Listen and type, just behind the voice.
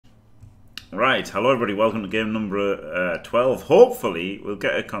Right, hello everybody, welcome to game number 12. Hopefully we'll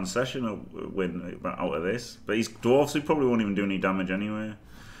get a concession win out of this. But he's dwarfs, he probably won't even do any damage anyway.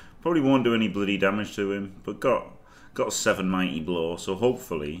 Probably won't do any bloody damage to him, but got 7 mighty blow, so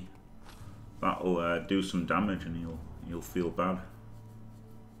hopefully that'll do some damage and he'll feel bad.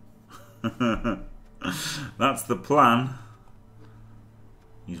 That's the plan.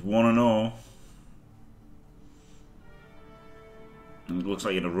 He's 1-0. It looks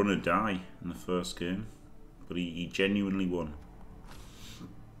like he had a run or die in the first game, but he genuinely won.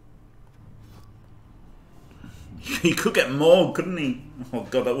 He could get more, couldn't he? Oh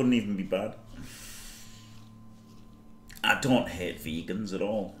god, that wouldn't even be bad. I don't hate vegans at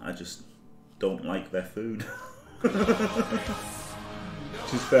all. I just don't like their food. Which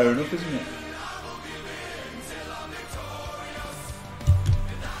is fair enough, isn't it?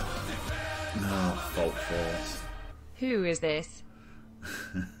 No, fault force. Who is this?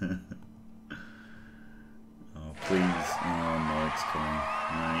 Oh, please. Oh, no, it's coming.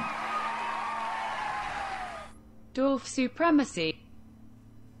 Right. Dwarf supremacy.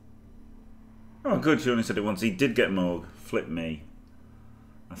 Oh, good, she only said it once. He did get Morg. Flip me.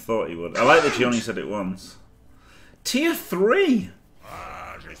 I thought he would. I like that she only said it once. Tier 3!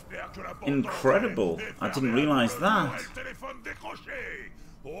 Incredible. I didn't realise that.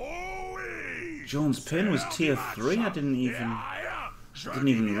 Jones Pin was tier 3. I didn't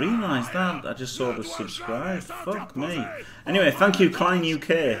even realise that. I just saw the subscribe. Fuck me. Anyway, thank you, Klein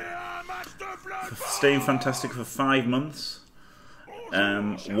UK, for staying fantastic for 5 months.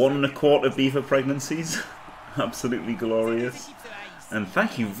 1 1/4 beaver pregnancies. Absolutely glorious. And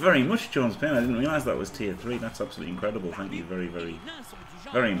thank you very much, Jones Pin. I didn't realise that was tier 3. That's absolutely incredible. Thank you very, very,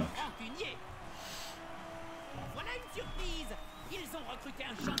 very much.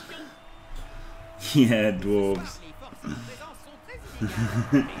 Yeah, dwarves.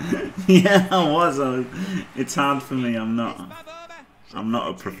 Yeah, I was. It's hard for me. I'm not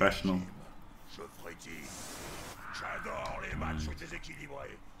a professional.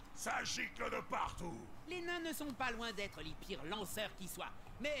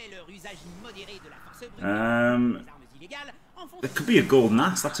 It could be a golden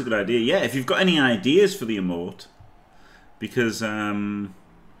ass. That's a good idea. Yeah, if you've got any ideas for the emote, because if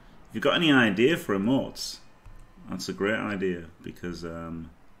you've got any idea for emotes, that's a great idea, because I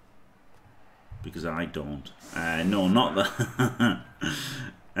don't. No, not that.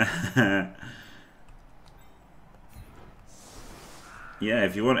 Yeah,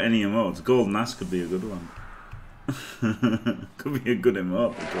 if you want any emotes, golden ass could be a good one. Could be a good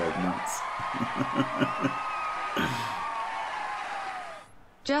emote, the golden ass.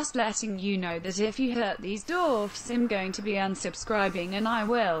 Just letting you know that if you hurt these dwarfs, I'm going to be unsubscribing, and I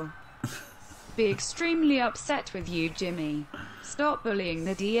will be extremely upset with you, Jimmy. Stop bullying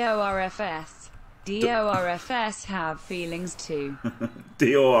the DORFS. DORFS have feelings too.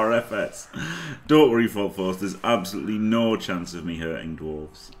 DORFS. Don't worry, Force. There's absolutely no chance of me hurting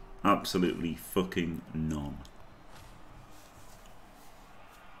dwarves. Absolutely fucking none.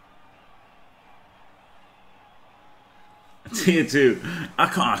 Tier 2. I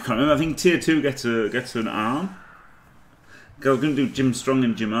can't remember. I think tier 2 gets an arm. I was going to do Jim Strong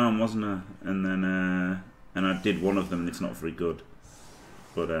and Jim Arm, wasn't I? And then and I did one of them, and it's not very good.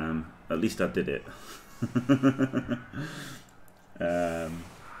 But at least I did it.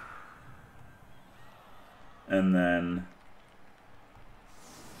 And then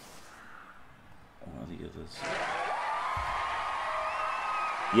what are the others?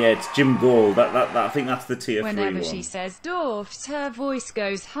 Yeah, it's Jim Gold. That I think that's the tier 3 one. Whenever she says dwarfs, her voice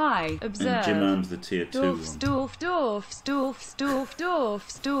goes high. Observe. And Jim Arm's the tier 2 dwarfs, one. dwarfs, dwarfs, dwarfs, dwarfs,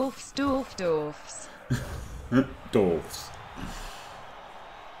 dwarfs, dwarfs, dwarfs, dwarfs. Dwarfs.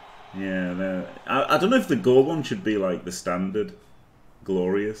 Yeah, I don't know if the gold one should be like the standard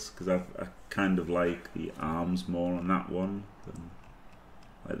glorious, because I kind of like the arms more on that one.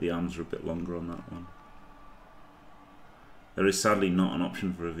 Like the arms are a bit longer on that one. There is sadly not an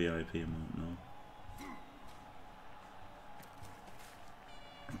option for a VIP emote, no.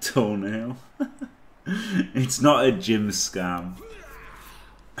 Toenail. It's not a gym scam.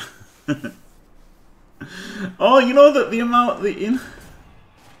 Oh, you know that the amount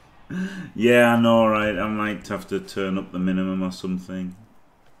yeah, I know, right? I might have to turn up the minimum or something.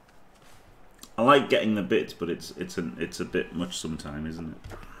 I like getting the bits, but it's a bit much sometimes, isn't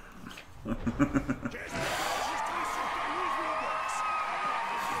it?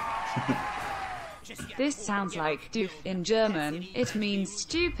 This sounds like doof in German. It means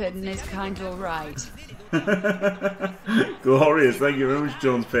stupid and is kind of alright. Glorious, thank you very much,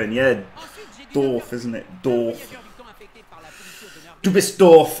 Jones Pen. Yeah, dwarf, isn't it? Dwarf. Du bist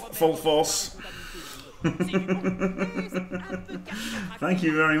doof, full force. Thank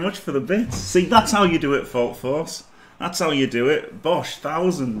you very much for the bits. See, that's how you do it, Fault Force. That's how you do it. Bosh,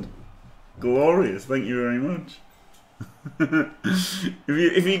 1,000. Glorious, thank you very much.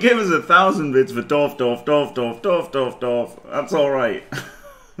 if you give us 1,000 bits for Dorf, that's alright.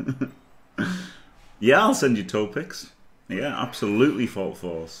 Yeah, I'll send you Topics. Yeah, absolutely, Fault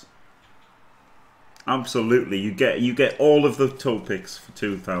Force. Absolutely, you get all of the Topics for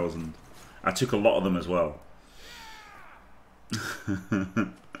 2,000. I took a lot of them as well.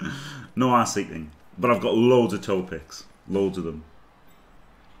 No ass eating, but I've got loads of Topics, loads of them.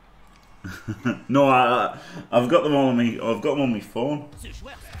 No, I've got them all on me. I've got them on my phone.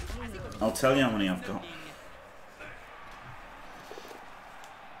 I'll tell you how many I've got.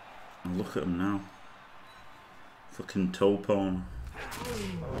 I'll look at them now. Fucking toe porn.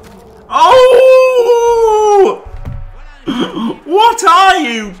 Oh! What are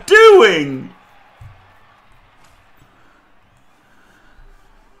you doing?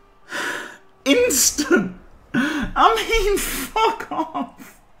 Instant. I mean, fuck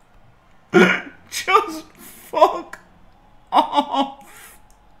off. Just fuck off.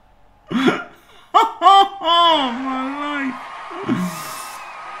 Oh, my life.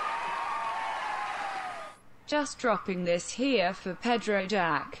 Just dropping this here for Pedro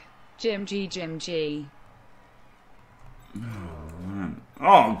Jack. Jim G. Oh, man.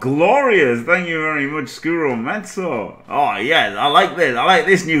 Oh, glorious. Thank you very much, Scuro Mezzo. Oh, yeah, I like this. I like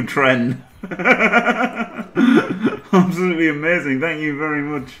this new trend. Absolutely amazing. Thank you very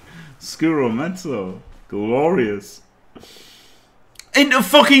much, Scuro Mezzo. Glorious. Into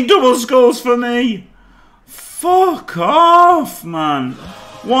fucking double skulls for me. Fuck off, man.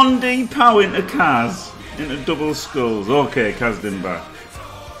 1D pow into Kaz. Into double skulls. Okay, Kaz didn't back.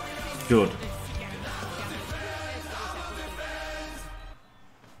 Good.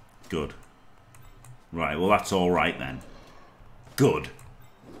 Good. Right, well that's alright then. Good.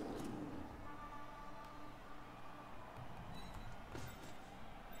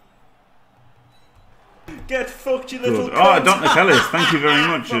 Get fucked, you little cunt. Oh, Adontakellis, thank you very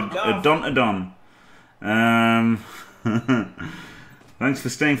much. Adontadon. Thanks for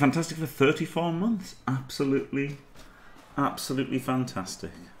staying fantastic for 34 months. Absolutely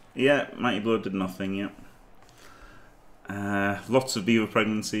fantastic. Yeah, Mighty Blood did nothing, yeah. Lots of beaver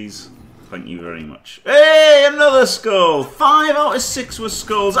pregnancies. Thank you very much. Hey, another skull! 5 out of 6 were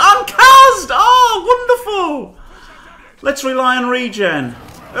skulls. I'm cast! Oh, wonderful! Let's rely on regen.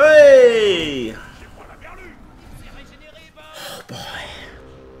 Hey! Oh, boy.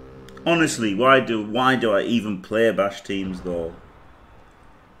 Honestly, why do I even play bash teams, though?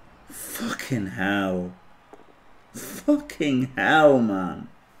 Fucking hell. Fucking hell, man.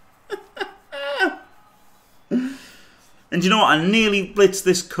 And you know what? I nearly blitzed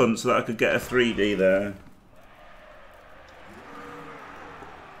this cunt so that I could get a 3D there.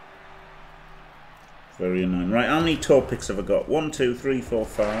 Very annoying. Right, how many toe picks have I got? 1, 2, 3, 4,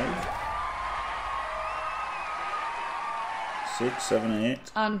 5. 6, 7,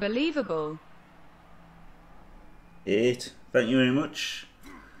 8. Unbelievable. 8. Thank you very much.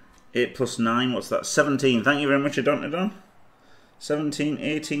 8 plus 9, what's that? 17. Thank you very much, Adontadon. 17,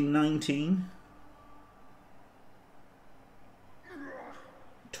 18, 19.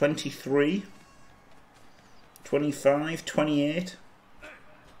 23. 25, 28.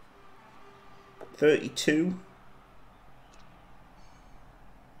 32.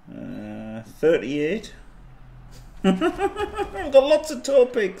 38. I've got lots of toe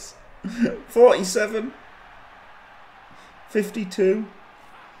picks. 47. 52.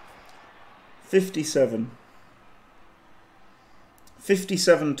 57.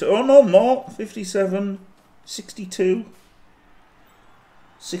 57 to, oh no, more. 57. 62.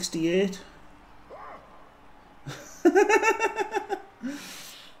 68.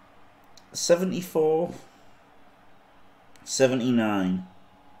 74. 79.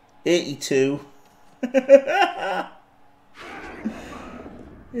 82.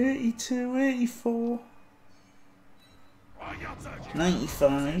 82, 84.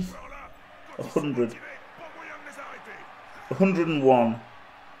 95. 100. 101.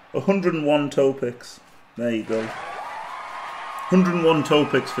 101 toe picks. There you go. 101 toe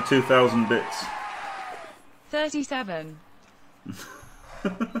picks for 2,000 bits. 37.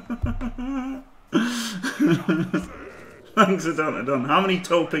 Thanks, Adontadon. How many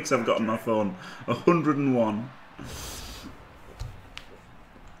toe picks have I got on my phone? 101.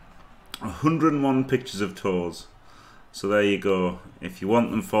 101 pictures of toes. So there you go. If you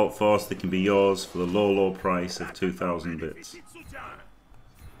want them Fault Force, they can be yours for the low price of 2,000 bits.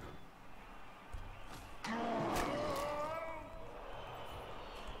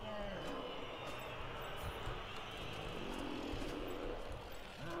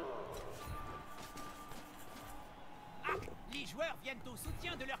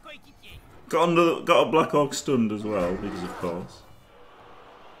 Got a Black Hawk stunned as well, because of course.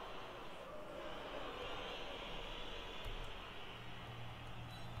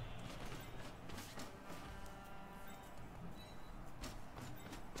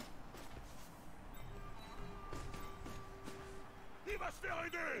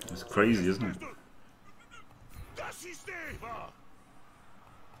 It's crazy, isn't it?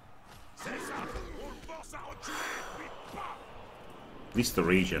 At least the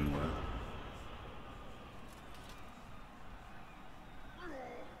regen were.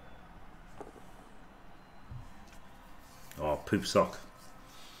 Oh, poop sock.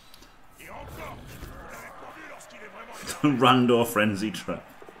 Rando frenzy trap.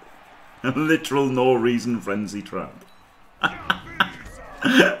 A literal no reason frenzy trap.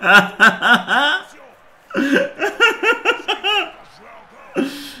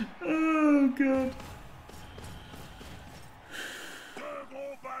 Oh god.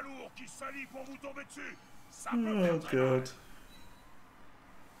 Oh god.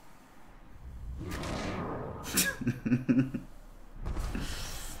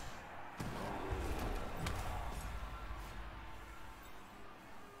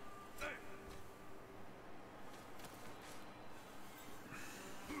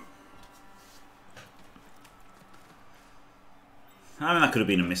 I mean, that could have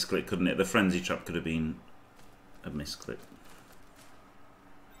been a misclick, couldn't it? The frenzy trap could have been a misclick.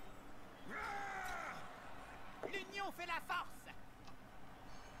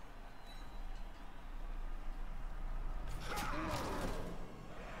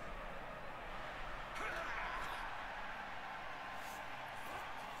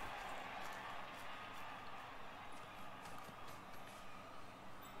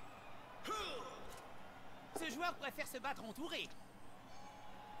 Ce joueur préfère se battre entouré.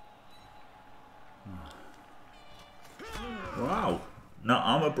 Wow, no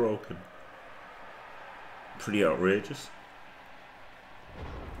armor broken. Pretty outrageous.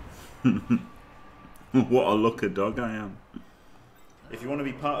 What a looker dog I am. If you want to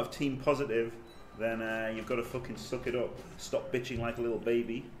be part of Team Positive, then you've got to fucking suck it up. Stop bitching like a little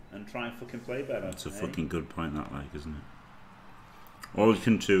baby and try and fucking play better. That's a fucking good point, that, like, isn't it? All you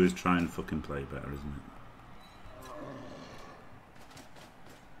can do is try and fucking play better, isn't it?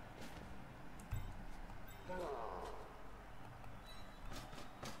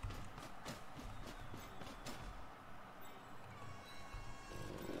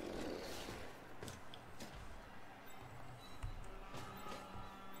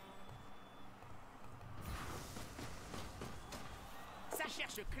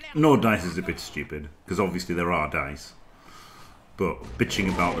 No dice is a bit stupid, because obviously there are dice. But bitching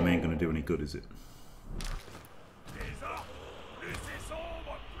about them ain't going to do any good, is it?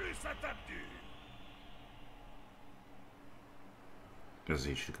 Guess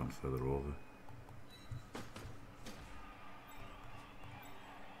he should have gone further over.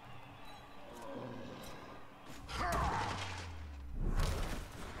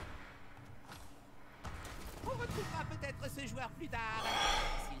 On retrouvera peut-être ce joueur plus tard,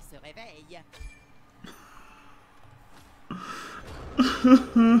 s'il se réveille.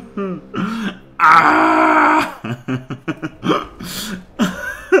 Ah!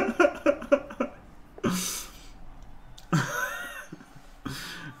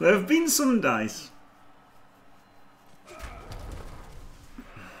 There have been some dice.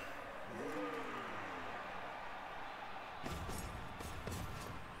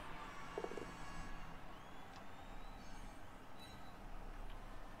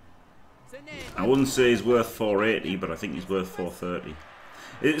 I wouldn't say he's worth 480, but I think he's worth 430.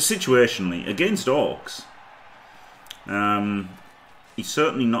 Situationally, against Orcs, he's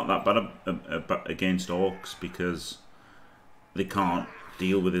certainly not that bad against Orcs because they can't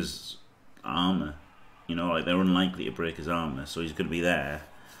deal with his armor. You know, like, they're unlikely to break his armor, so he's going to be there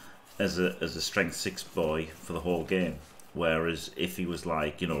as a strength 6 boy for the whole game. Whereas if he was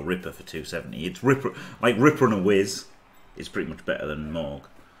like, you know, Ripper for 270, it's Ripper, like Ripper and a Whiz is pretty much better than Morg.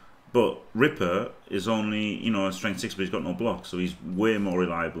 But Ripper is only, you know, a strength 6, but he's got no block, so he's way more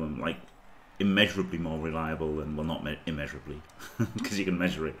reliable and, like, immeasurably more reliable than, well, not immeasurably, because you can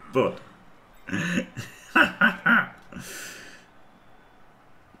measure it, but...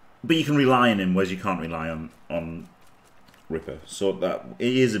 but you can rely on him, whereas you can't rely on Ripper. So that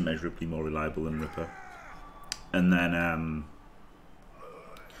it is immeasurably more reliable than Ripper. And then,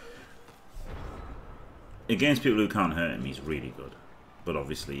 against people who can't hurt him, he's really good. But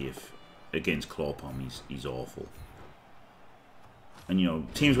obviously, if against Clawpalm, he's awful. And, you know,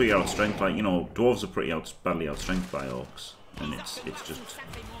 teams where you're outstrengthed, like, you know, Dwarves are pretty badly outstrengthed by Orcs. and it's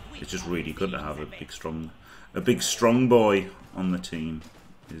just really good to have a big strong boy on the team.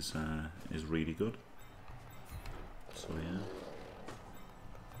 Is really good. So yeah.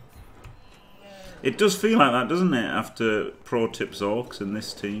 It does feel like that, doesn't it? After Pro Tips Orcs in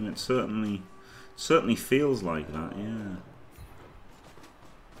this team, it certainly feels like that. Yeah.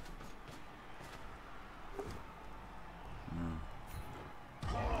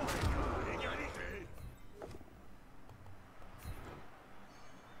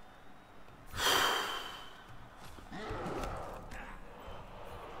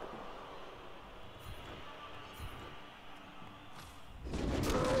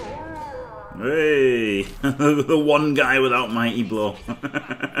 Hey, the one guy without Mighty Blow.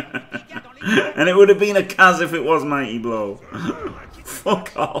 And it would have been a Kaz if it was Mighty Blow.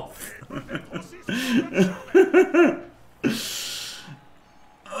 Fuck off.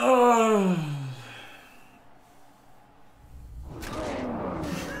 Oh.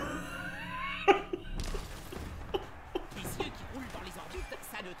 Messieurs qui roulent dans les orbites,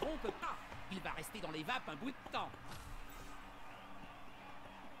 ça ne trompe pas. Il va rester dans les vapes un bout de temps.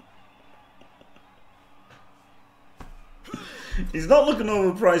 He's not looking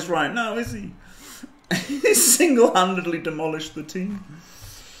overpriced right now, is he? He single-handedly demolished the team.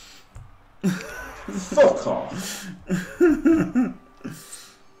 Fuck off.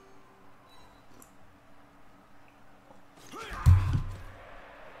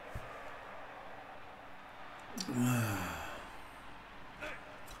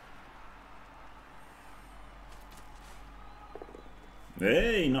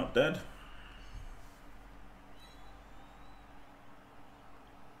 Hey, not dead.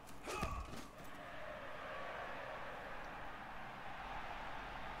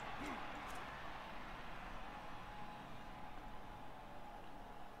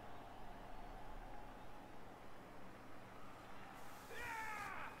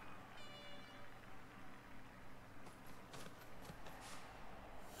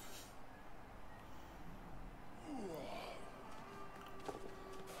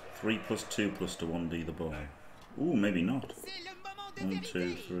 Three plus 2 plus to 1D the ball. Ooh, maybe not. 1,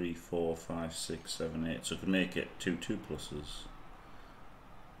 2, 3, 4, 5, 6, 7, 8. So I could make it 2 2 pluses.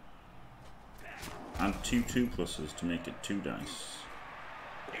 And 2 2 pluses to make it 2 dice.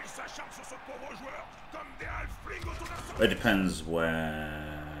 It depends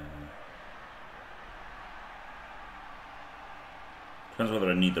where. Depends whether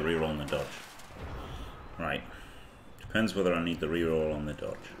I need the reroll on the dodge. Right. Depends whether I need the reroll on the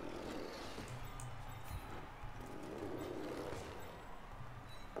dodge.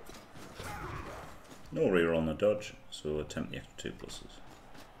 No reroll on the dodge, so attempt the extra 2 pluses.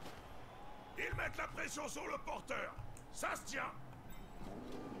 Ils mettent la pression sur le porteur. Ça se tient.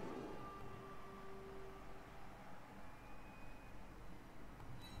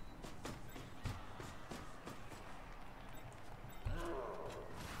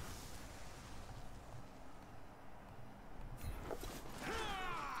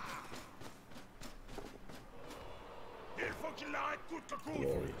 Il faut qu'il l'arrête coûte que coûte.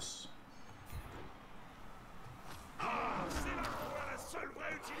 Glorious. Ah, c'est là qu'on voit la seule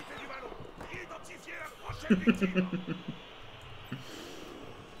vraie utilité du ballon. Identifier la prochaine victime.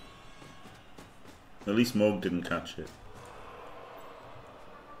 At least Moog didn't catch it.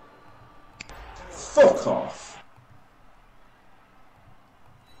 Fuck off.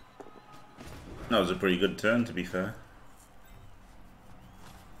 That was a pretty good turn, to be fair.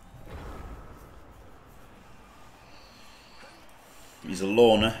 He's a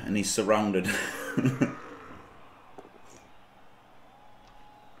loner and he's surrounded.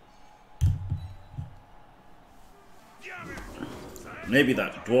 Maybe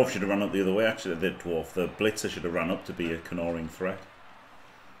that dwarf should have run up the other way. Actually, the blitzer should have run up to be a canoring threat.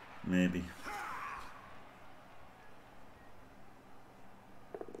 Maybe.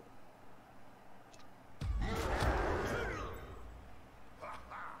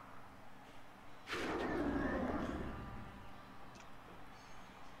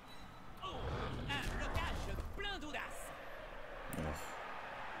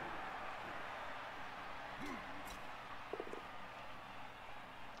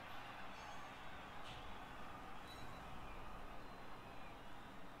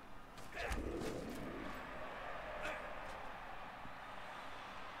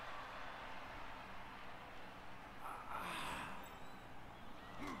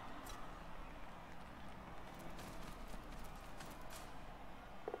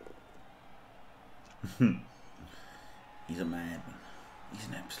 He's a madman. He's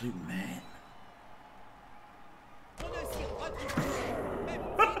an absolute madman. On ne s'y retrouve plus. Même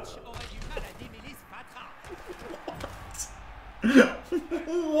Fitch aurait du mal à démêler ce patra.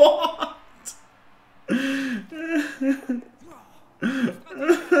 What?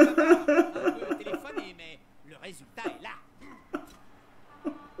 Un peu téléphoné, mais le résultat est là.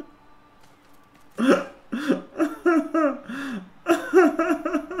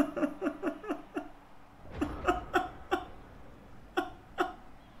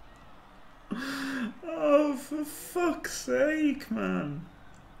 Oh, for fuck's sake, man.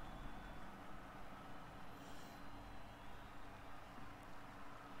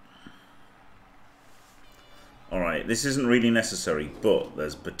 Alright, this isn't really necessary, but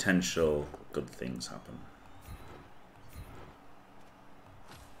there's potential good things happen.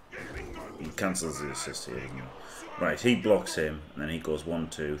 He cancels the assist here, doesn't he? Right, he blocks him, and then he goes 1,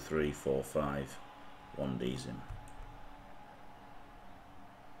 2, 3, 4, 5. 1Ds him.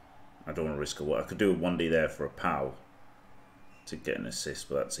 I don't want to risk a... I could do a 1D there for a POW to get an assist,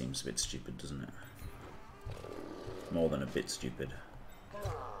 but that seems a bit stupid, doesn't it? More than a bit stupid.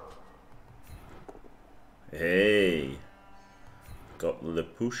 Hey! Got the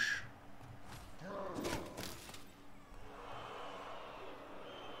push.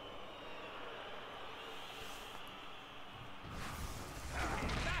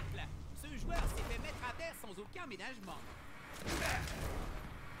 Tacle! Ce joueur s'est fait mettre à terre sans aucun ménagement.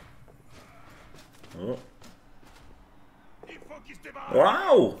 Oh. Il faut qu'il se débarrasse.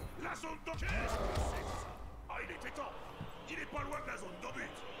 Wow! La zone de... Ah, il était temps. Il est pas loin de la zone de but.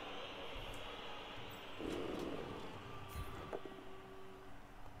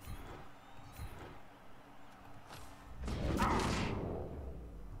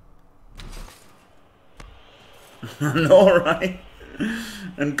 I know, right?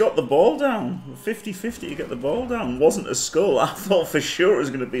 And got the ball down. 50-50 to get the ball down. Wasn't a skull. I thought for sure it was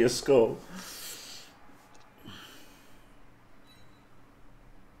going to be a skull.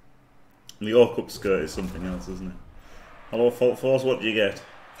 The York up skirt is something else, isn't it? Hello, Fault Force, what do you get?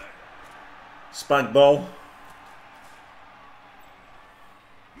 Spag ball.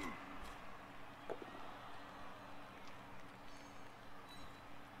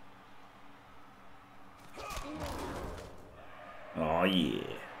 Oh yeah.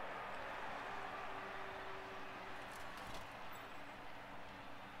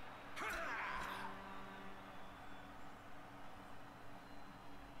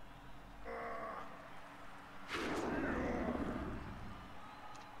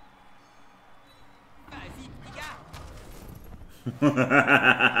 Vas-y, petit gars.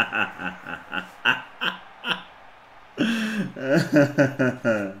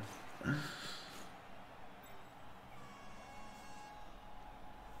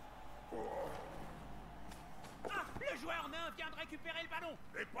 Ah, le joueur nain vient de récupérer le ballon.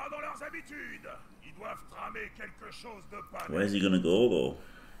 Mais pas dans leurs habitudes. Ils doivent tramer quelque chose de pas. Where's he gonna go though?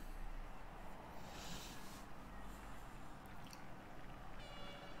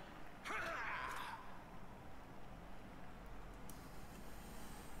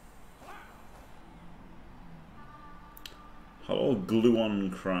 Hello, glue on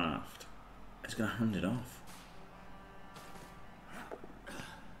craft. He's gonna hand it off.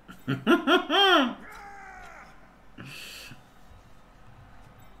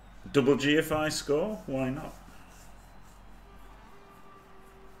 Double GFI score? Why not?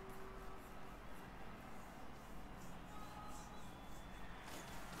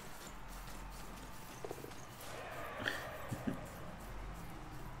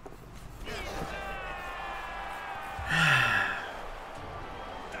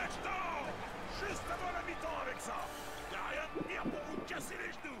 Touchdown! Juste avant la mi-temps avec ça. Y'a rien de pire pour vous casser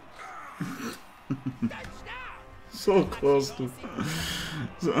les genoux. Touchdown! So close to.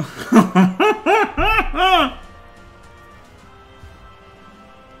 So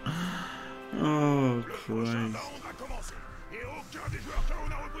oh, Le prochain Christ. round a commencé. Et aucun des joueurs KO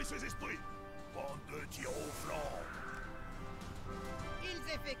n'a repris ses esprits. Bande de tirs au flanc.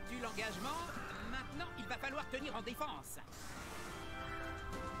 Ils effectuent l'engagement. Maintenant, il va falloir tenir en défense.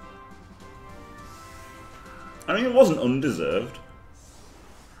 I mean, it wasn't undeserved.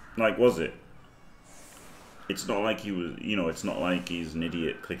 Like, was it? It's not like he was, you know, it's not like he's an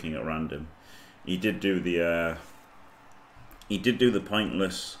idiot clicking at random. He did do the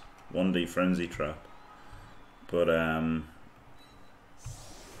pointless 1D frenzy trap. But,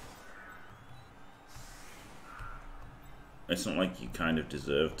 it's not like you kind of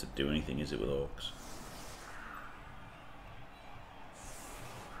deserve to do anything, is it, with orcs?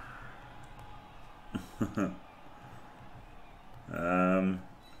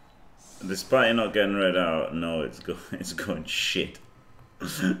 Despite it not getting read out, no, it's going shit.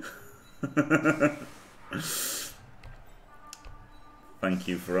 Thank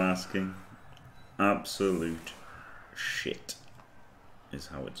you for asking. Absolute shit. is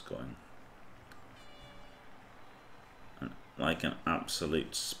how it's going. Like an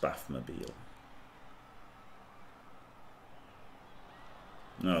absolute spaffmobile.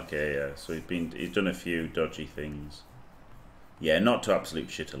 Okay, yeah, so he's done a few dodgy things. Yeah, not to absolute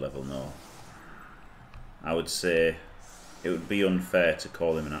shitter level, no. I would say it would be unfair to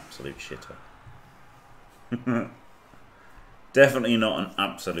call him an absolute shitter. Definitely not an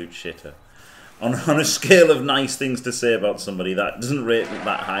absolute shitter. On a scale of nice things to say about somebody, that doesn't rate it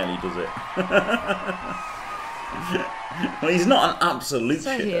that highly, does it? Well, he's not an absolute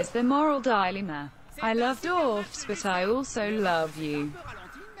shitter. So here's the moral dilemma. I love dwarfs, but I also love you.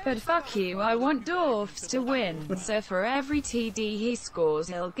 But fuck you, I want dwarfs to win, so for every TD he scores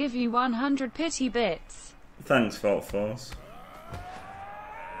he'll give you 100 pity bits. Thanks, Fault Force.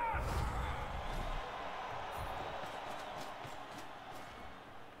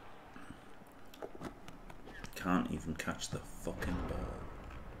 Can't even catch the fucking ball.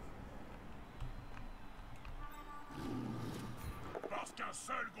 Parce qu'un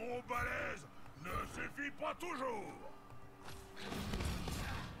seul gros balèze ne suffit pas toujours.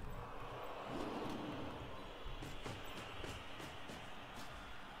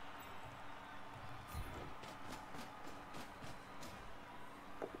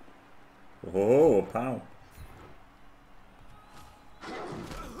 Oh, pow.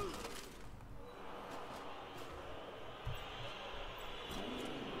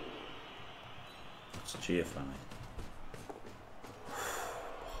 It's GFI.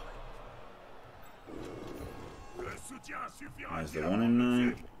 Le soutien suffira. There's the 1 in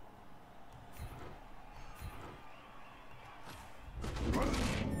 9.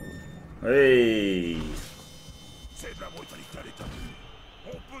 Hey! C'est de la brutalité à l'état.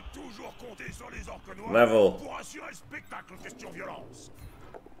 On peut toujours compter sur les orques noirs Level. pour assurer le spectacle question violence.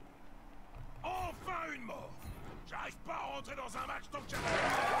 Enfin une mort. J'arrive pas à rentrer dans un match tant que j'avais.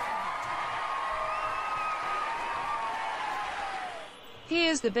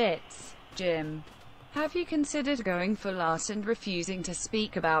 Here's the bits, Jim. Have you considered going for last and refusing to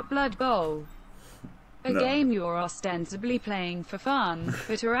speak about Blood Bowl? A No. game you're ostensibly playing for fun,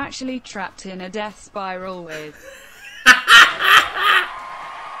 but are actually trapped in a death spiral with.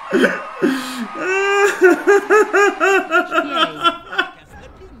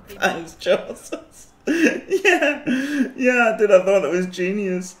 Thanks, Joseph. Yeah, I did. I thought that was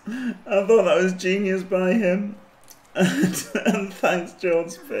genius. I thought that was genius by him. And thanks,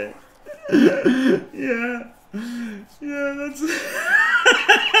 Jones Pitt. Yeah, that's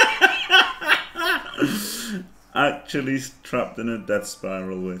actually trapped in a death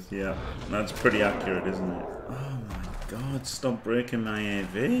spiral with. Yeah, that's pretty accurate, isn't it? Oh my God! Stop breaking my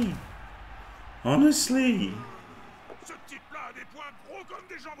AV. Honestly. Ce type-là a des poings gros comme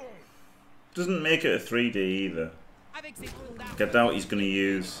des jambons. Doesn't make it a 3D either. I doubt he's going to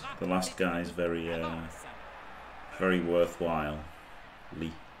use the last guy's very worthwhile.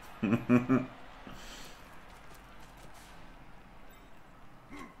 Lee.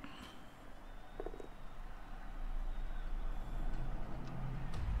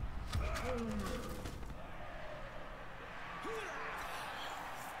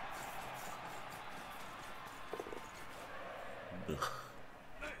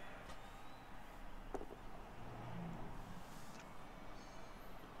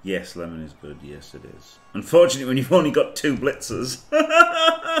 Yes, Lemon is good. Yes, it is. Unfortunately, when you've only got 2 blitzers,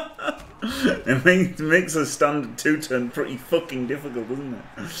 it makes a standard 2-turn pretty fucking difficult, doesn't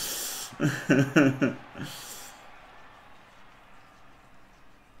it?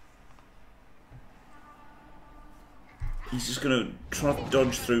 He's just going to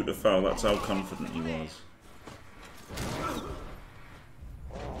dodge through to foul. That's how confident he was.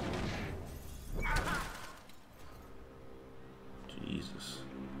 Jesus.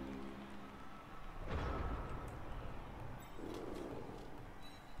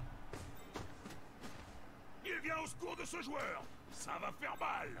 Il vient au secours de ce joueur. Ça va faire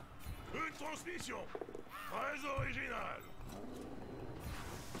mal. Une transmission. Très originale.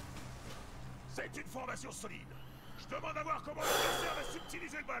 C'est une formation solide. Je demande à voir comment l'adversaire va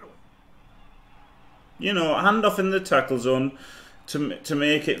subtiliser le ballon. You know, hand off in the tackle zone to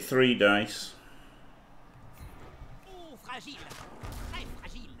make it 3 dice. Oh, fragile. Très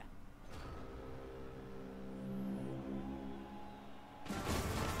fragile.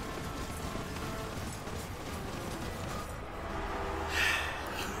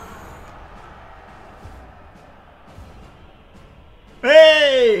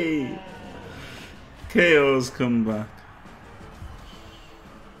 Hey! KO's come back.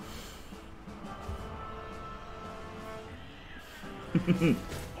 On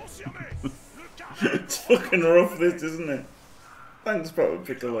s'y remet. Le quart It's fucking rough, this, isn't it? Thanks, Papa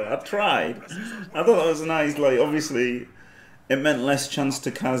Piccolo. I tried. I thought that was nice. Like, obviously, it meant less chance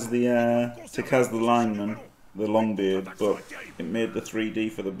to cast the lineman, the Longbeard, but it made the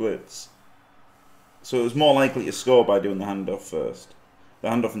 3D for the blitz. So it was more likely to score by doing the handoff first. The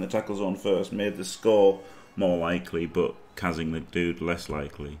handoff in the tackle zone first made the score more likely, but casting the dude less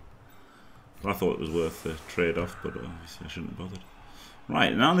likely. I thought it was worth the trade-off, but obviously I shouldn't have bothered.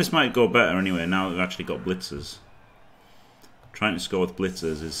 Right, now this might go better anyway, now we've actually got blitzers. Trying to score with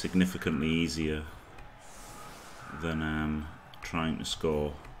blitzers is significantly easier than trying to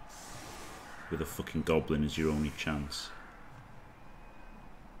score with a fucking goblin as your only chance.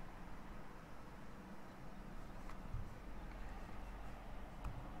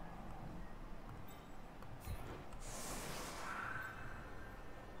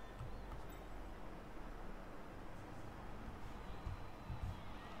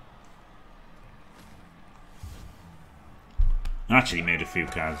 I actually made a few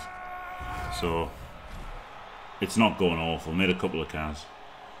cars, so it's not going awful. Made a couple of cars.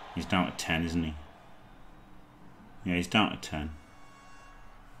 He's down to 10, isn't he? Yeah, he's down to 10.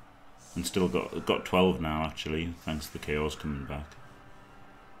 And still got 12 now, actually, thanks to the KOs coming back.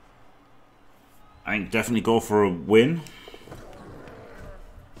 I think definitely go for a win.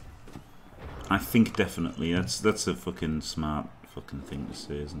 I think definitely. That's a fucking smart fucking thing to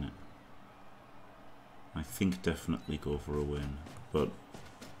say, isn't it? I think definitely go for a win, but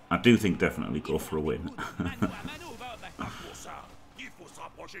I do think definitely go for a win. Il faut se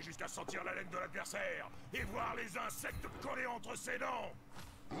rapprocher jusqu'à sentir la laine de l'adversaire et voir les insectes collés entre ses dents.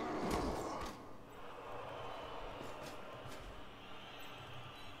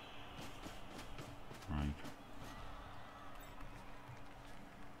 Right.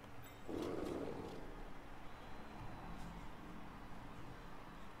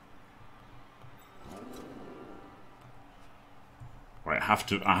 Right, I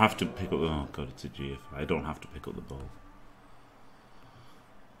have to pick up the, oh god, it's a GF. I don't have to pick up the ball.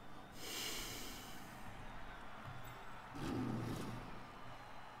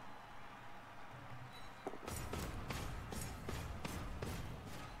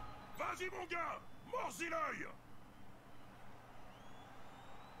 Vas-y mon gars, mords-y l'œil.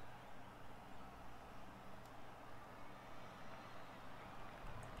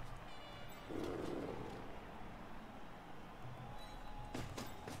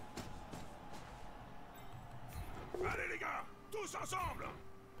 Allez les gars, tous ensemble.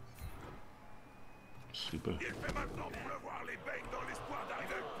 Super. Il fait maintenant pleuvoir les beignes dans l'espoir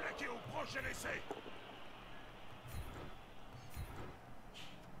d'arriver à le plaquer au prochain essai.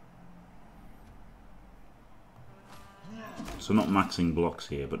 So not maxing blocks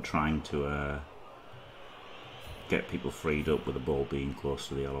here, but trying to get people freed up with the ball being close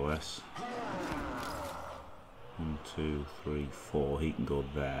to the LOS. 1, 2, 3, 4. He can go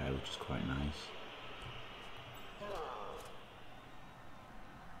there, which is quite nice.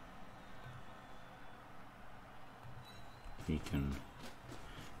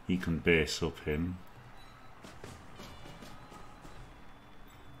 He can base up him.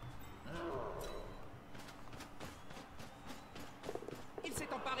 Il s'est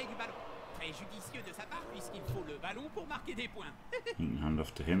emparé du ballon. Très judicieux de sa part puisqu'il faut le ballon pour marquer des points. He can hand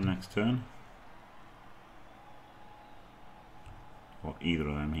off to him next turn. Or either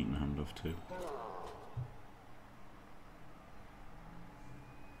of them he can hand off to.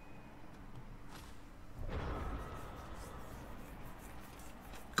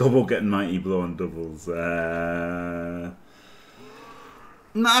 Gobble getting mighty blow on doubles. Nah,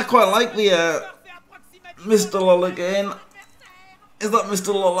 I quite like the Mr. Lol again. Is that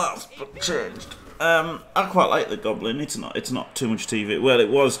Mr. Lol that's changed? I quite like the Goblin. It's not too much TV. Well,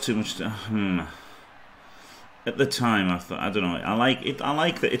 it was too much. At the time, I thought, I don't know. I like it. I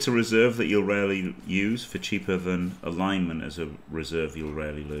like that it's a reserve that you'll rarely use for cheaper than a lineman as a reserve you'll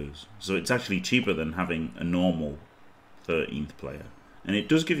rarely lose. So it's actually cheaper than having a normal 13th player. And it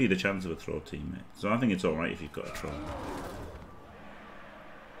does give you the chance of a throw teammate. So I think it's alright if you've got a throw.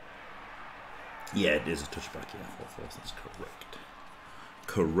 Yeah, it is a touchback, yeah, 4-4, that's correct.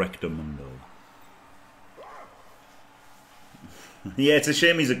 Correctamundo. Yeah, it's a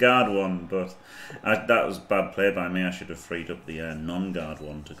shame he's a guard one, but that was bad play by me. I should have freed up the non-guard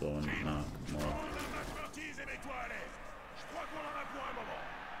one to go and mark more.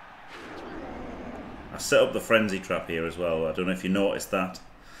 I set up the frenzy trap here as well. I don't know if you noticed that.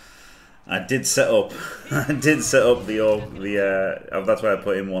 I did set up the that's why I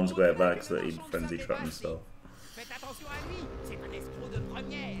put him one square back so that he'd frenzy trap himself.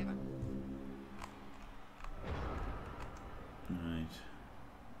 Right.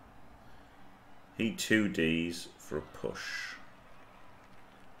 He 2Ds for a push.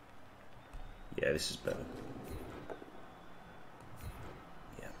 Yeah, this is better.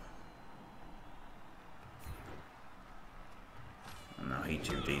 Yeah. And now he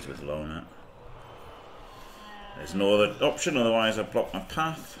 2Ds with loner. There's no other option, otherwise I block my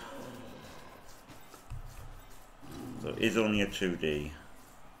path. So it is only a 2D.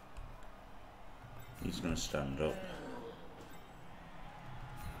 He's going to stand up.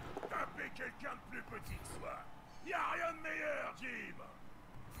 Tapez quelqu'un de plus petit que soi. Y a rien de meilleur, Jim.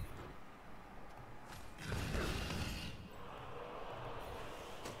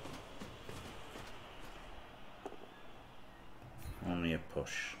 Only a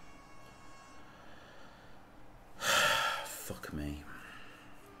push. Fuck me.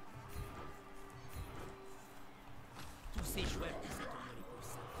 Tous ces joueurs qui se tournent les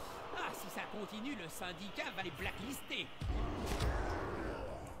pouces. Ah, si ça continue, le syndicat va les blacklister.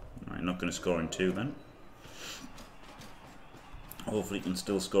 Right, not going to score in 2 then. Hopefully he can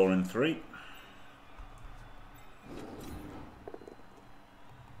still score in 3.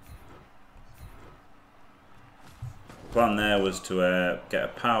 Plan there was to get a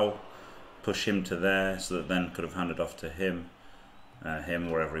POW, push him to there, so that then could have handed off to him,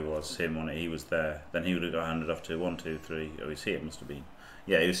 wherever he was, when he was there. Then he would have got handed off to 1, 2, 3. Oh, he's here. It must have been.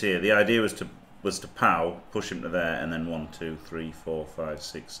 Yeah, he was here. The idea was to POW, push him to there, and then 1, 2, 3, 4, 5,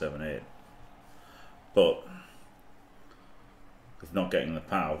 6, 7, 8. But with not getting the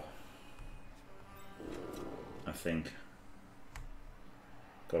POW, I think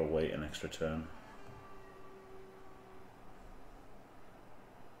got to wait an extra turn.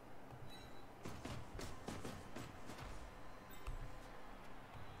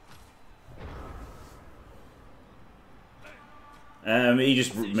 He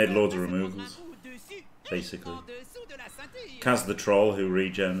just made loads of removals, basically. Kaz the troll who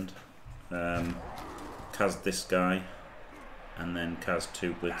regened, Kaz this guy, and then Kaz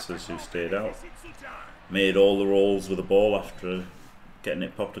 2 blitzers who stayed out. Made all the rolls with a ball after getting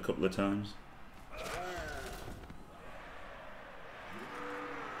it popped a couple of times.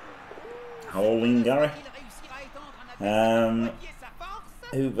 Howling Gary.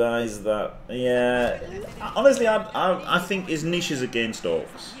 Who buys that? Yeah, honestly, I think his niche is against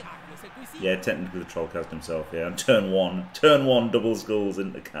orcs. Yeah, technically the troll cast himself. Yeah, on turn one double skulls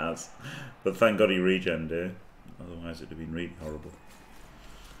into Kaz, but thank God he regened here. Otherwise, it'd have been really horrible.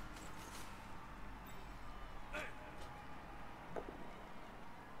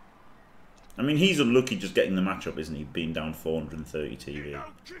 I mean, he's unlucky just getting the matchup, isn't he? Being down 430 TV.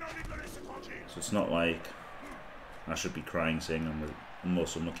 So it's not like I should be crying saying I'm the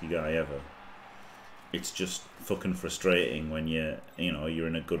most unlucky guy ever. It's just fucking frustrating when you're in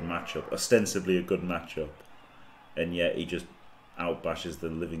a good matchup, ostensibly a good matchup, and yet he just outbashes the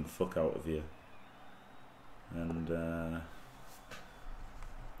living fuck out of you. And then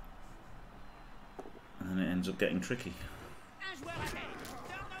it ends up getting tricky.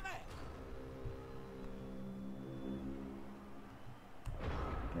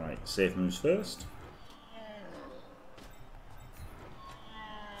 Right, safe moves first.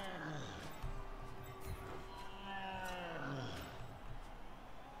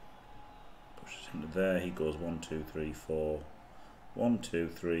 Pushes him to there. He goes 1, 2, 3, 4. 1, 2,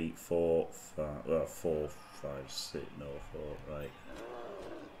 3, 4, 5. 4, 5, 6. No, 4. Right.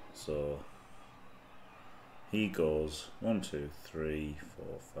 So he goes 1, 2, 3,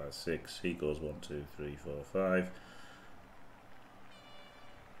 4, 5, 6. He goes 1, 2, 3, 4, 5.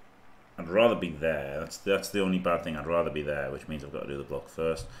 I'd rather be there. That's the only bad thing. I'd rather be there, which means I've got to do the block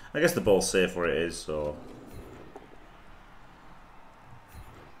first. I guess the ball's safe where it is, so.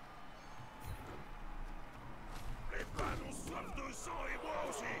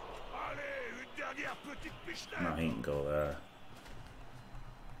 No, he can go there.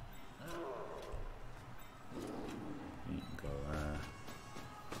 He can go there.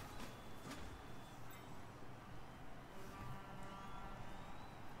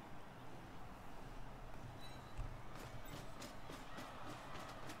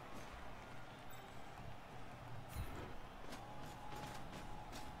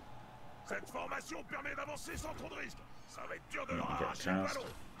 Cette formation permet d'avancer sans trop de risques. Ça va être dur de leur arracher le ballon.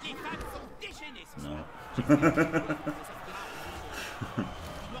 Les fans sont déchaînés ce soir.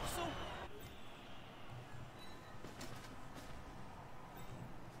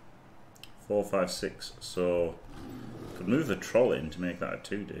 No. 4, 5, 6. So could move the troll in to make that a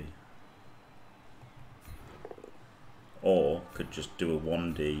 2D. Or could just do a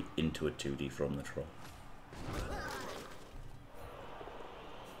 1D into a 2D from the troll.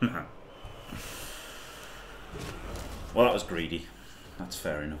 Well, that was greedy. That's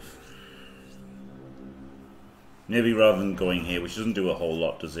fair enough. Maybe rather than going here, which doesn't do a whole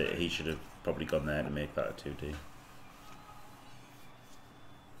lot, does it? He should have Probably gone there to make that a 2D.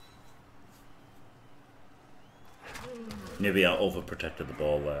 Maybe I overprotected the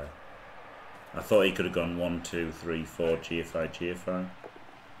ball there. I thought he could have gone 1, 2, 3, 4, GFI, GFI.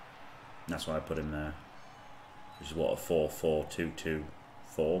 That's why I put him there. Which is what, a 4, 4, 2, 2,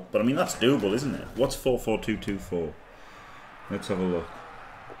 4. But I mean, that's doable, isn't it? What's 4, 4, 2, 2, 4? Let's have a look.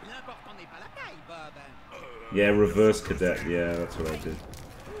 Yeah, reverse cadet. Yeah, that's what I did.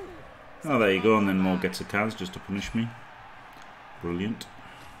 Oh, there you go. And then more gets a Kaz just to punish me. Brilliant.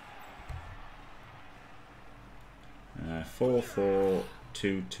 4, 4,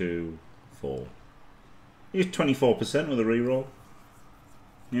 2, 2, 4. He's 24% with a reroll.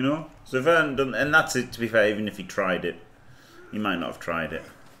 You know? So if I hadn't done... And that's it, to be fair, even if he tried it. He might not have tried it.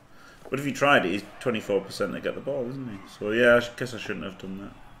 But if he tried it, he's 24% to get the ball, isn't he? So yeah, I guess I shouldn't have done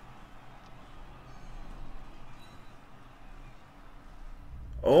that.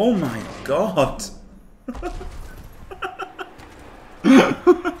 Oh my god!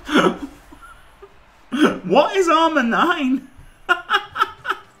 What is armor 9?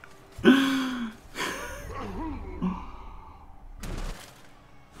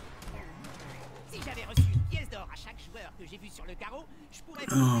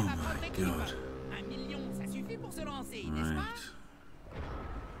 Oh my god. 1 million, ça suffit pour se lancer, n'est-ce pas?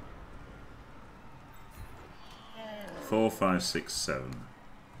 4, 5, 6, 7.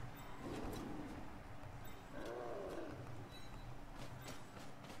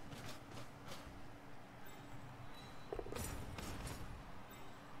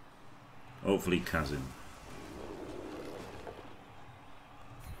 Hopefully Kazim.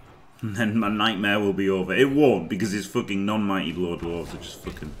 And then my nightmare will be over. It won't, because his fucking non-mighty blow dwarves are just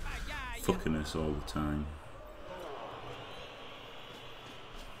fucking us all the time.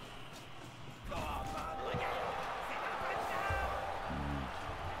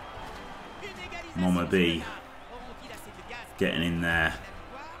 Mama B getting in there.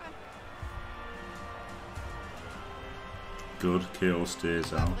 Good, KO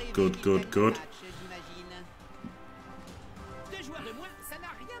stays out. Good, good, good.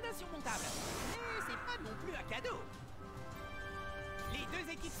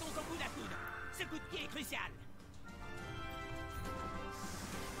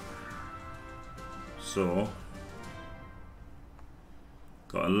 So,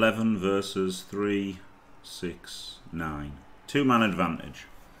 got 11 versus 3, 6, 9. 2-man advantage,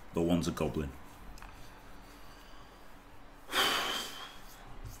 but one's a goblin.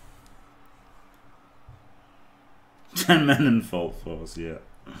 Ten men and Fault Force, yeah.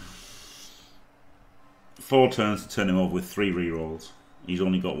 4 turns to turn him over with 3 rerolls. He's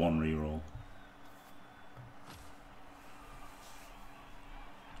only got 1 reroll.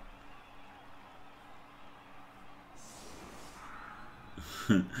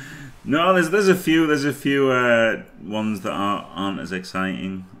 No, there's a few ones that aren't as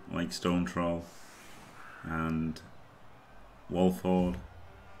exciting, like Stone Troll and Wolford.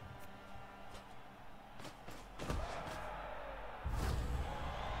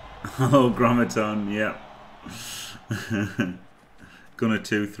 Oh, Grammaton, yep. Gunner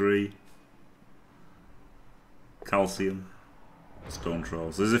 2-3. Calcium. Stone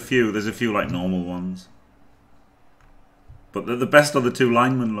Trolls. There's a few like normal ones. But the best are the 2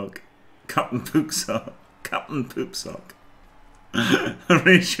 linemen, look. Captain Poopsock. Captain Poopsock.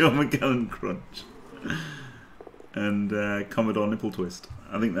 Horatio McGillen Crunch. And Commodore Nipple Twist.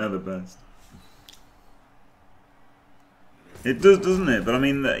 I think they're the best. It does, doesn't it? But I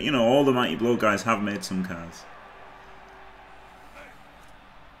mean, you know, all the Mighty Blow guys have made some cars.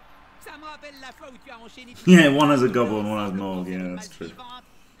 Yeah, one has a Goblin, one has Morgue. Yeah, that's true.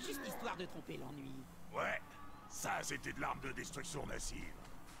 Ouais, ça c'était de l'arme de destruction massive.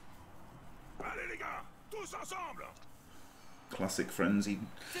 Allez les gars, tous ensemble. Classic Frenzy.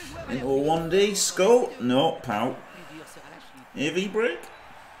 Into a 1D. Skull. No, pout. AV break?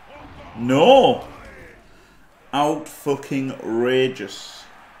 No! Out fucking rageous.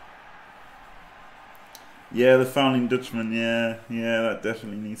 Yeah, the Founding Dutchman, yeah, that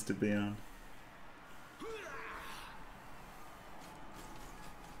definitely needs to be on.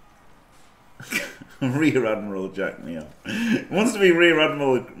 Rear Admiral jack me up. It wants to be Rear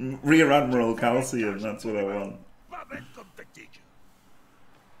Admiral Calcium, that's what I want.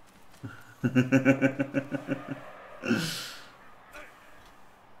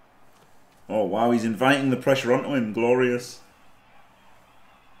 Oh wow, he's inviting the pressure onto him, glorious.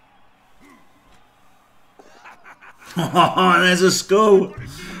 Oh, there's a skull.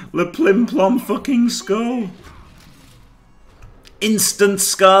 The plim plom fucking skull. Instant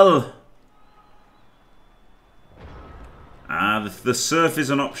skull. The surf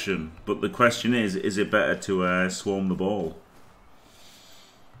is an option, but the question is it better to swarm the ball?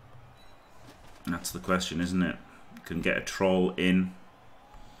 That's the question, isn't it? You can get a troll in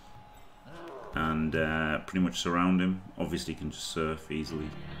and pretty much surround him. Obviously, you can just surf easily.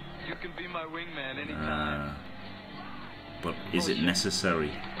 You can be my wingman anytime. But is it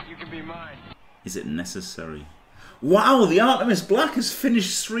necessary? You can be mine. Is it necessary? Wow, the Artemis Black has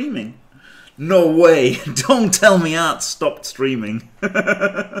finished streaming. No way! Don't tell me Art stopped streaming.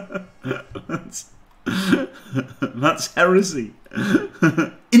 That's heresy.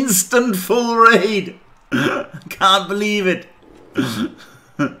 Instant full raid. Can't believe it.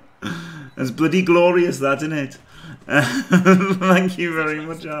 It's bloody glorious, that, isn't it? Thank you very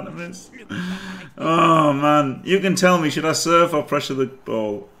much, Artemis. Oh man, you can tell me, should I surf or pressure the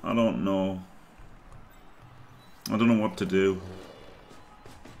ball? I don't know. I don't know what to do.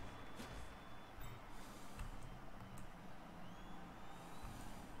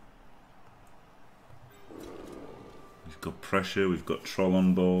 We've got pressure, we've got troll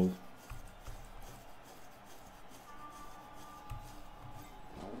on ball.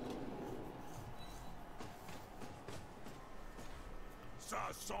 Ça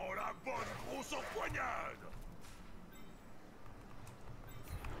sent la bonne grosse empoignade.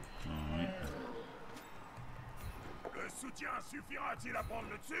 Alright. Le soutien suffira-t-il à prendre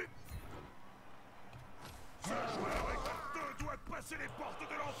le dessus? Ce joueur est à deux doigts de passer les portes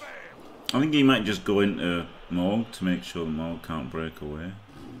de l'enfer. I think he might just go into Morg to make sure the Morg can't break away.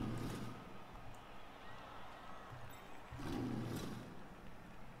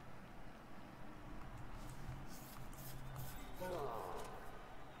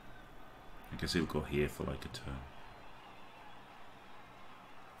 I guess he'll go here for like a turn.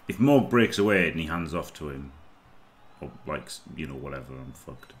 If Morg breaks away and he hands off to him, or like, you know, whatever, I'm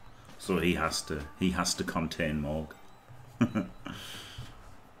fucked. So he has to contain Morg. No,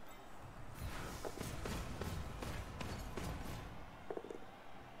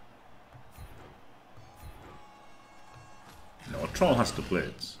 a troll has to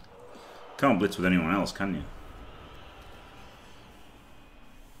blitz. Can't blitz with anyone else, can you?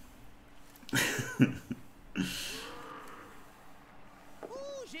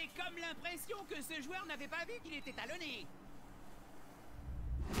 J'ai comme l'impression que ce joueur n'avait pas vu qu'il était talonné.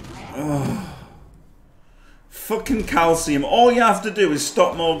 Fucking calcium. All you have to do is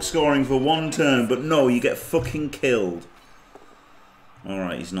stop Morg scoring for one turn, but no, you get fucking killed.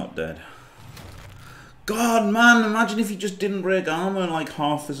 Alright, he's not dead. God, man, imagine if he just didn't break armor like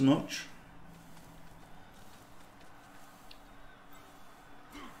half as much.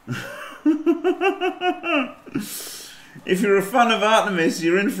 If you're a fan of Artemis,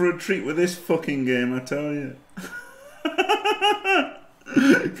 you're in for a treat with this fucking game, I tell you.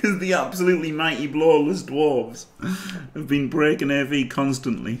 Because the absolutely mighty blawless dwarves have been breaking AV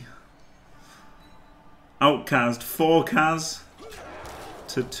constantly. Outcast 4 Kaz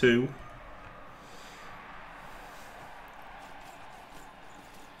to 2.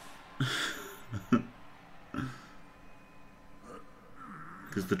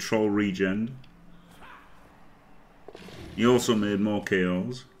 Because the troll regen. He also made more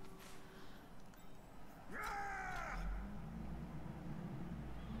KOs.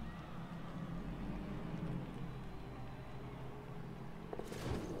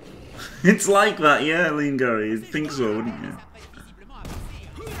 It's like that, yeah, Lean Gary. You'd think so, wouldn't you?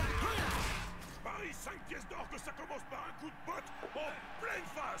 Paris 5 pièces d'or que ça commence par un coup de botte en pleine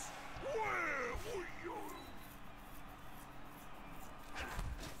face. Ouais, rouillou.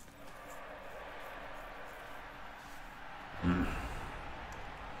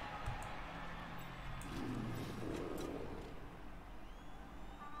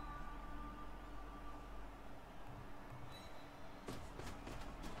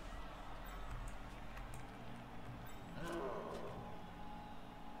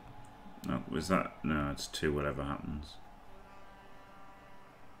 No, was that? No, it's 2, whatever happens.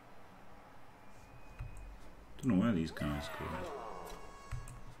 Don't know where these guys go.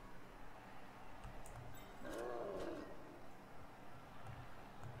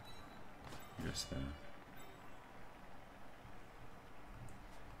 Yes, there.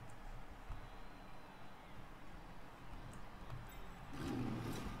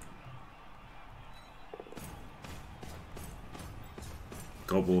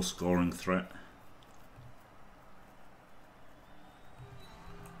 Gobble scoring threat.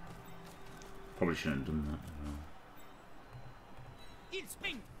 Probably shouldn't have done that. Il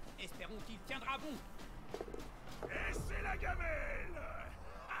sprint. Espérons qu'il tiendra bon. Et c'est la gamelle.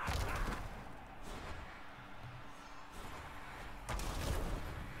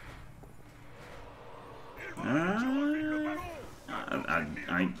 Ils vont envie le ballon.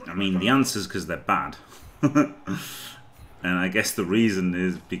 I mean, the answer's because they're bad. And I guess the reason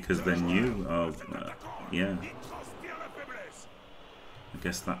is because they're new. Oh, yeah. I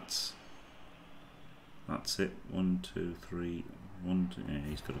guess that's it. 1, 2, 3. 1, 2. Yeah,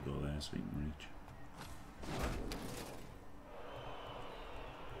 he's got to go there so he can reach.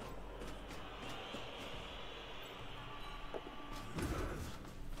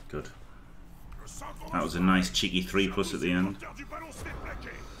 Good. That was a nice cheeky 3+ at the end.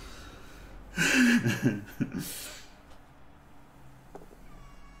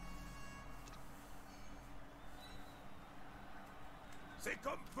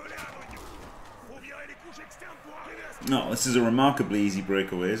 No, this is a remarkably easy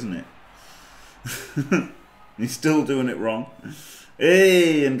breakaway, isn't it? He's still doing it wrong.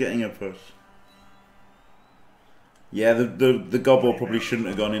 Hey, I'm getting a push. Yeah, the gobbo probably shouldn't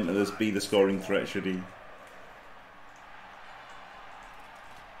have gone into this be the scoring threat, should he?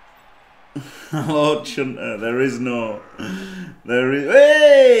 Lord Shunter, there is no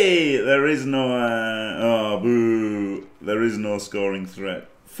oh boo, there is no scoring threat.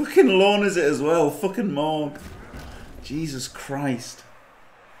 Fucking Lorne is it as well, fucking Morg. Jesus Christ.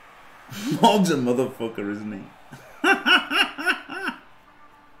 Morg's a motherfucker, isn't he?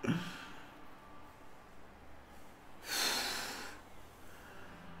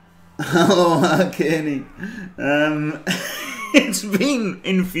 Oh, Kenny. It's been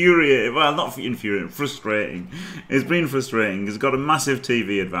infuriating. Well, not infuriating, frustrating. It's been frustrating. He's got a massive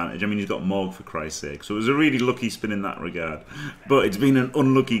TV advantage. I mean, he's got Morg for Christ's sake. So it was a really lucky spin in that regard. But it's been an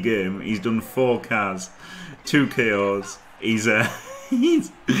unlucky game. He's done 4 Ks, 2 KOs. He's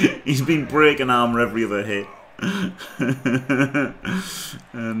been breaking armor every other hit.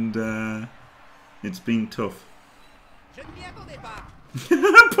 And it's been tough.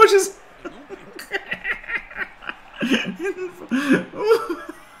 Pushes.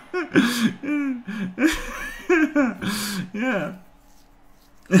 Yeah.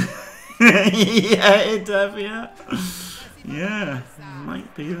 Yeah, it does, yeah. Yeah,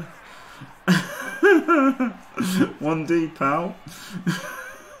 might be a 1D, pal.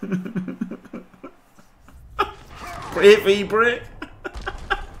 AV break.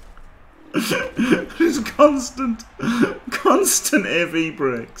 Just constant AV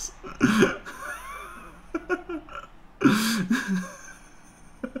breaks.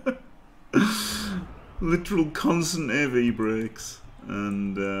 Literal constant AV breaks.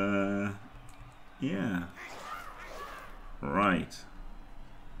 And yeah. Right.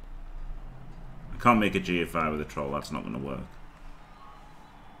 I can't make a GFI with a troll, that's not going to work.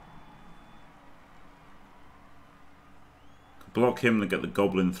 Block him to get the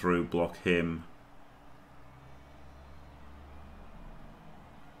goblin through, block him.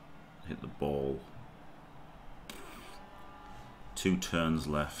 Hit the ball. 2 turns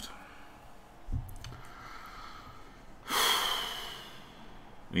left.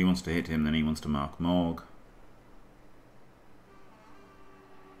 He wants to hit him, then he wants to mark Morg.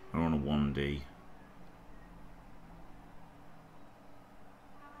 We're on a 1D.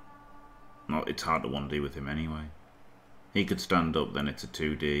 Well, it's hard to 1D with him anyway. He could stand up, then it's a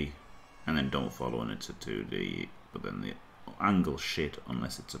 2D, and then don't follow and it's a 2D, but then the angle's shit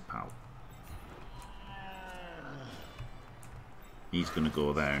unless it's a pal. He's going to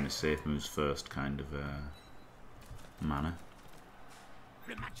go there in a safe moves first kind of manner.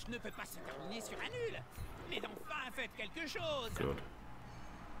 Good.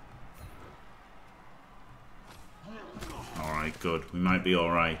 Alright, good. We might be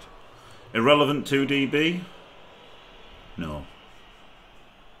alright. Irrelevant 2DB? No.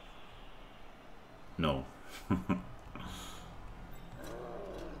 No.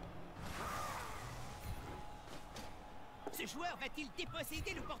 Ce joueur va-t-il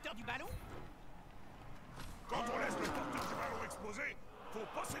déposséder le porteur du ballon? Quand on laisse le porteur du ballon exploser, faut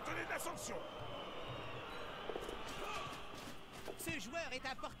pas s'étonner de la sanction. Ce joueur est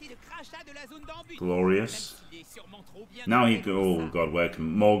à portée de crachat de la zone d'embut. Glorious. Now he go. Oh god, where can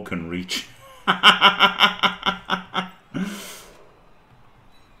Morg can reach?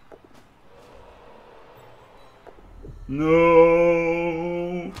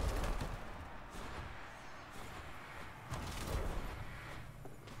 No.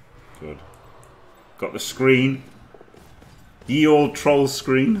 Good. Got the screen. Ye old troll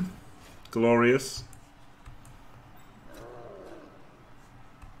screen. Glorious.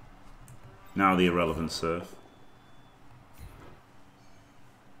 Now the irrelevant surf.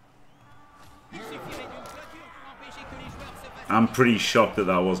 I'm pretty shocked that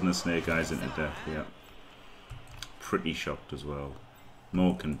that wasn't a Snake Eyes into death, yeah. Pretty shocked as well.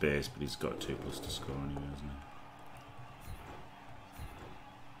 Morg can base, but he's got 2+ to score anyway, hasn't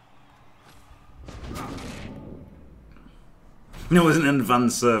It was an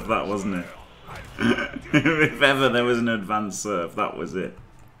advanced surf, that wasn't it? If ever there was an advanced surf, that was it.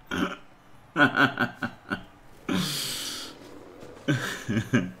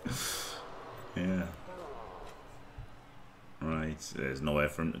 Yeah. Right, there's nowhere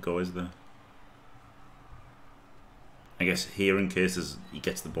for him to go, is there? I guess here, in case he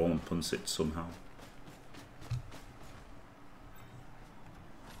gets the ball and punts it somehow.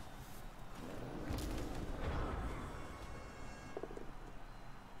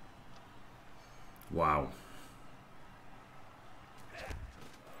 Wow.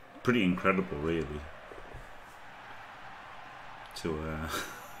 Pretty incredible, really. To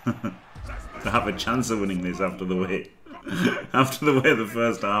to have a chance of winning this after the way the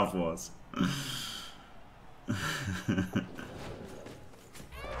first half was.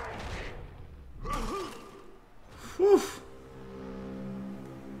 Whew.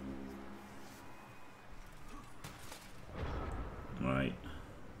 Right.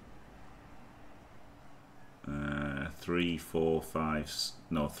 3, 4, 5.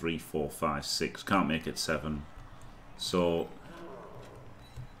 No, 3, 4, 5, 6. Can't make it 7. So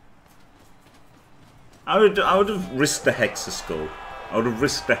I would have risked the Hexaskull. I would have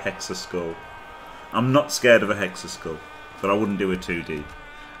risked the Hexaskull. I'm not scared of a Hexaskull, but I wouldn't do a 2D.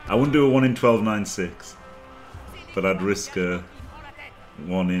 I wouldn't do a 1 in 12.96, but I'd risk a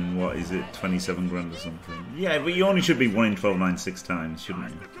 1 in, what is it, 27 grand or something. Yeah, but you only should be 1 in 12.96 times,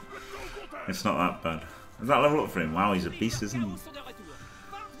 shouldn't you? It's not that bad. Is that level up for him? Wow, he's a beast, isn't he?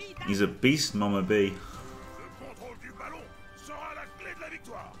 He's a beast, Mama B.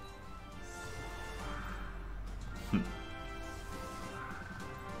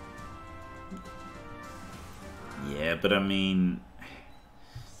 Yeah, but I mean,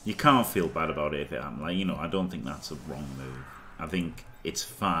 you can't feel bad about it if it happened. Like, you know, I don't think that's a wrong move. I think it's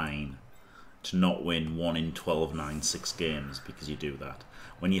fine to not win 1 in 12.96 games because you do that.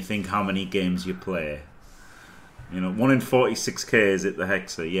 When you think how many games you play, you know, 1 in 46k is at the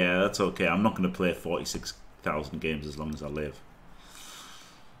Hexa. Yeah, that's okay. I'm not going to play 46,000 games as long as I live.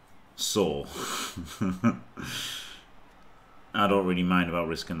 So, I don't really mind about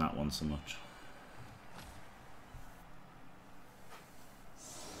risking that one so much.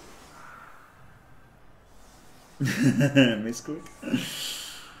 Misquick.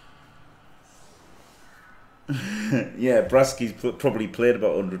 Yeah, Brasky's probably played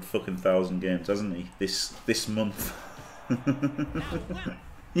about 100,000 games, hasn't he? This month.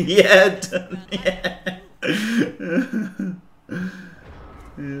 Yeah, yeah.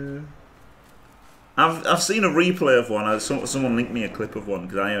 Yeah. I've seen a replay of one. Someone linked me a clip of one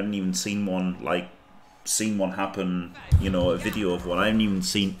because I hadn't even seen one happen. You know, a video of one. I haven't even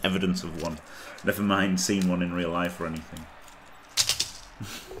seen evidence of one. Never mind seen one in real life or anything.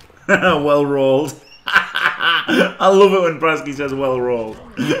 Well rolled. I love it when Brasky says well rolled.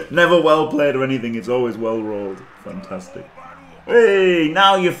 Never well played or anything, it's always well rolled. Fantastic. Hey,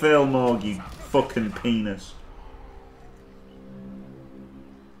 now you fail, Morg, you fucking penis.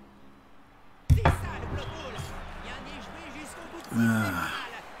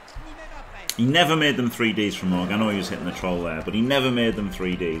 He never made them 3Ds from Morg. I know he was hitting the troll there, but he never made them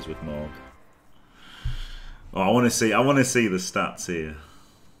 3Ds with Morg. Oh, I want to see the stats here.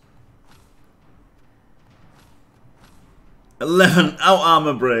 11 out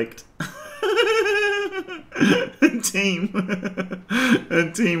armor braked. a team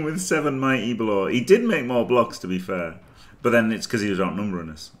with 7 mighty blow. He did make more blocks, to be fair, but then it's because he was outnumbering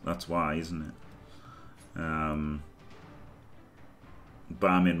us. That's why, isn't it? But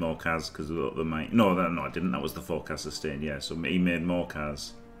I made more Kaz because of the might. No, I didn't. That was the 4 Kaz sustain. Yeah, so he made more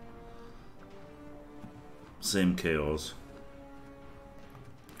Kaz. Same KOs.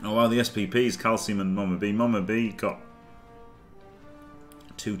 Oh wow, the SPPs, Calcium and Mama B. Mama B got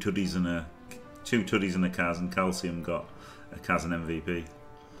 2 Tuddies and a Kaz, and Calcium got a Kaz and MVP.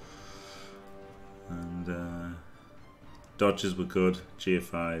 And dodges were good.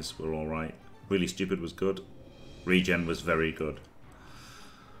 GFIs were alright. Really Stupid was good. Regen was very good.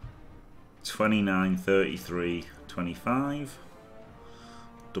 29, 33, 25.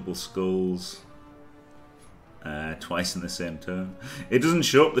 Double skulls. Twice in the same turn. It doesn't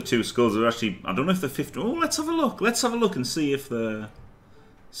show up the 2 skulls. They're actually, I don't know if they're 50. Oh, let's have a look. Let's have a look and see if the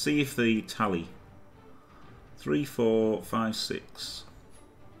tally. 3, 4, 5, 6,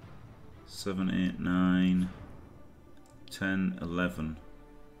 7, 8, 9, 10, 11.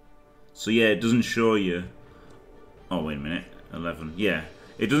 So yeah, it doesn't show you. Oh wait a minute, 11. Yeah,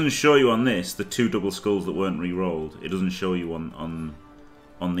 it doesn't show you on this the 2 double skulls that weren't re-rolled. It doesn't show you on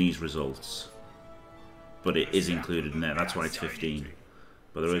these results. But it is included in there. That's why it's 15.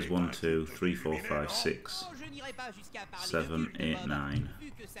 But there is 1, 2, 3, 4, 5, 6, Oh, je n'irai pas jusqu'à parler 7, de culte 8, mob, 9,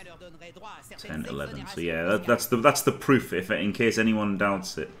 vu que ça leur donnerait droit à 10, certaines 11. So exonérations yeah, fiscales. that's the proof. If in case anyone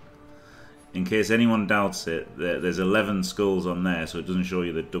doubts it, there's 11 skulls on there, so it doesn't show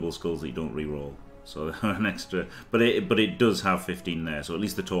you the double skulls that you don't re-roll. So an extra, but it does have 15 there, so at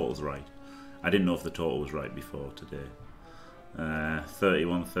least the total's right. I didn't know if the total was right before today.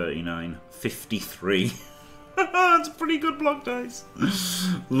 31, 39, 53. That's a pretty good block dice.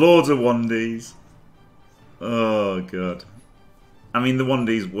 Loads of 1Ds. Oh god. I mean, the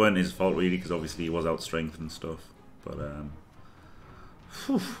 1Ds weren't his fault really, because obviously he was out strength and stuff. But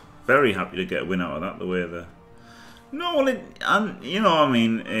whew, very happy to get a win out of that. The way the no, well, you know, I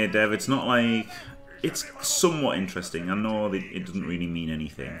mean, Dev, it's not like it's somewhat interesting. I know that it doesn't really mean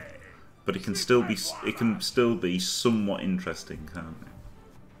anything, but it can still be somewhat interesting, can't it?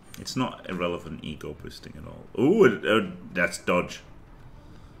 It's not irrelevant ego boosting at all. Ooh, that's dodge.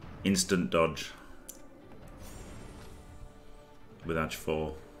 Instant dodge. With Edge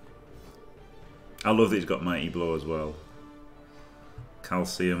 4. I love that he's got Mighty Blow as well.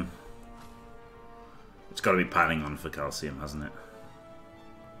 Calcium. It's got to be piling on for Calcium, hasn't it?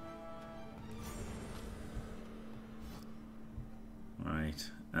 Right.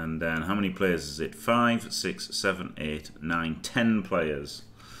 And then how many players is it? 5, 6, 7, 8, 9, 10 players.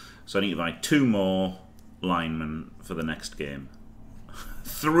 So I need to buy 2 more linemen for the next game.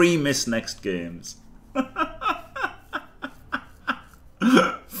 3 missed next games.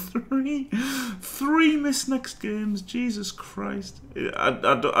 3 missed next games. Jesus Christ.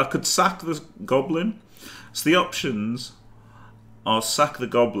 I could sack the Goblin. So the options are sack the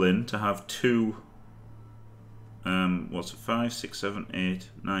Goblin to have 2... what's it? 5, 6, 7, 8,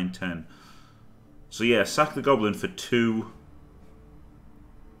 9, 10. So yeah, sack the Goblin for 2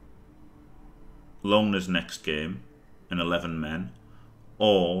 Loners next game and 11 men,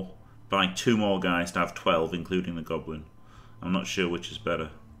 or buy 2 more guys to have 12, including the Goblin. I'm not sure which is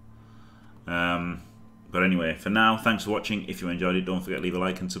better. But anyway, for now, thanks for watching. If you enjoyed it, don't forget to leave a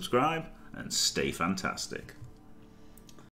like and subscribe, and stay fantastic.